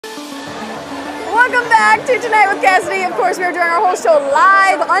Welcome back to Tonight with Cassidy. Of course, we are doing our whole show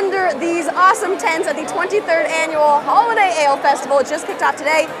live under these awesome tents at the 23rd Annual Holiday Ale Festival. It just kicked off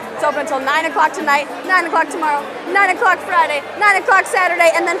today. It's open until 9 o'clock tonight, 9 o'clock tomorrow, 9 o'clock Friday, 9 o'clock Saturday,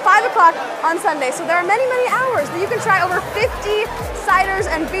 and then 5 o'clock on Sunday. So there are many, many hours that you can try over 50 ciders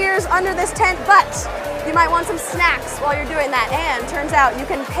and beers under this tent, but you might want some snacks while you're doing that. And turns out you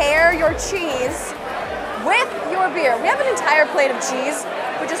can pair your cheese with your beer. We have an entire plate of cheese,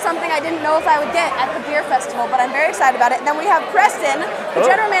 which is something I didn't know if I would get at the beer festival, but I'm very excited about it. And then we have Preston, the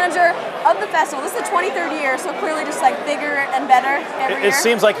general manager of the festival. This is the 23rd year, so clearly just like bigger and better every year. It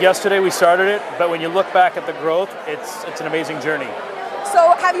seems like yesterday we started it, but when you look back at the growth, it's an amazing journey.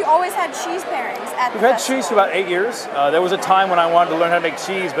 So have you always had cheese pairings at the festival? We've had cheese for about 8 years. There was a time when I wanted to learn how to make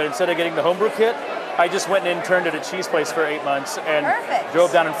cheese, but instead of getting the homebrew kit, I just went and interned at a cheese place for 8 months and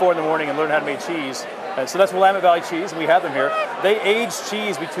drove down at 4 in the morning and learned how to make cheese. So that's Willamette Valley cheese, and we have them here. They age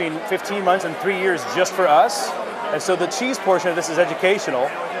cheese between 15 months and 3 years just for us. And so the cheese portion of this is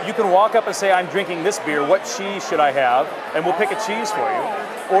educational. You can walk up and say, I'm drinking this beer, what cheese should I have? And we'll pick a cheese for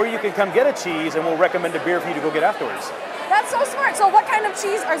you. Or you can come get a cheese and we'll recommend a beer for you to go get afterwards. That's so smart. So what kind of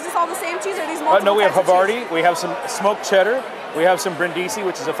cheese? Is this all the same cheese, or are these multiple No, we have types of Havarti, cheese? we have some smoked cheddar, we have some Brindisi,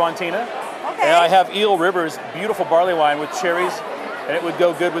 which is a Fontina. Okay. And I have Eel River's beautiful barley wine with cherries, and it would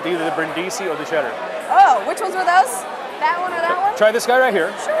go good with either the Brindisi or the cheddar. Oh, which ones were those? That one or that one? Try this guy right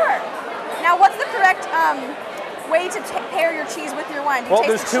here. Sure. Now, what's the correct way to pair your cheese with your wine? Well,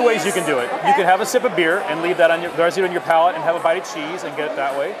 there's two ways you can do it. Okay. You can have a sip of beer and leave that on your residue on your palate and have a bite of cheese and get it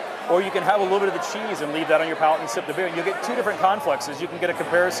that way. Or you can have a little bit of the cheese and leave that on your palate and sip the beer. And you'll get two different confluxes. You can get a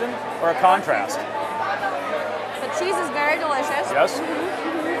comparison or a contrast. The cheese is very delicious. Yes.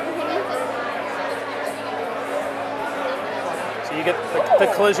 So you get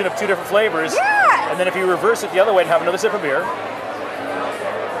the collision of two different flavors. Yeah. And then if you reverse it the other way and have another sip of beer,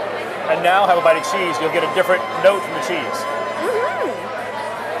 and now have a bite of cheese, you'll get a different note from the cheese.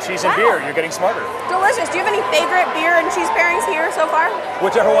 Cheese and beer, you're getting smarter. Delicious. Do you have any favorite beer and cheese pairings here so far?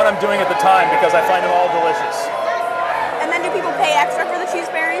 Whichever one I'm doing at the time, because I find them all delicious. And then do people pay extra for the cheese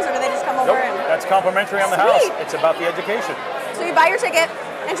pairings, or do they just come over and... That's complimentary on the house. It's about the education. So you buy your ticket,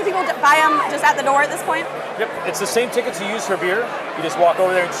 and should people buy them just at the door at this point? Yep, it's the same tickets you use for beer. You just walk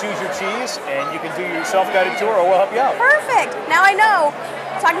over there and choose your cheese, and you can do your self-guided tour, or we'll help you out. Perfect. Now I know,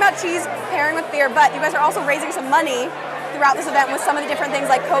 talking about cheese pairing with beer, but you guys are also raising some money throughout this event with some of the different things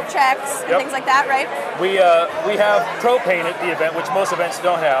like coat checks and things like that, right? We have propane at the event, which most events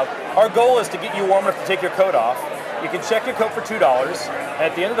don't have. Our goal is to get you warm enough to take your coat off. You can check your coat for $2, and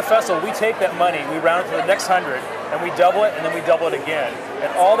at the end of the festival, we take that money, we round it to the next 100, and we double it, and then we double it again. And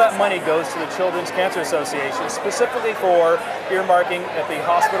all that money goes to the Children's Cancer Association, specifically for earmarking at the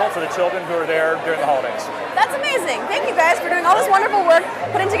hospital for the children who are there during the holidays. That's amazing. Thank you guys for doing all this wonderful work,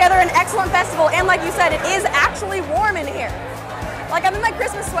 putting together an excellent festival, and like you said, it is actually warm in here. Like, I'm in my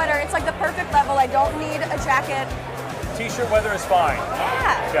Christmas sweater. It's like the perfect level. I don't need a jacket. T-shirt weather is fine.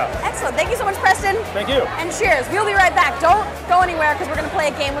 Yeah. Excellent. Thank you so much, Preston. Thank you. And cheers. We'll be right back. Don't go anywhere because we're going to play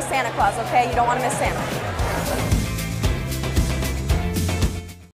a game with Santa Claus, okay? You don't want to miss Santa.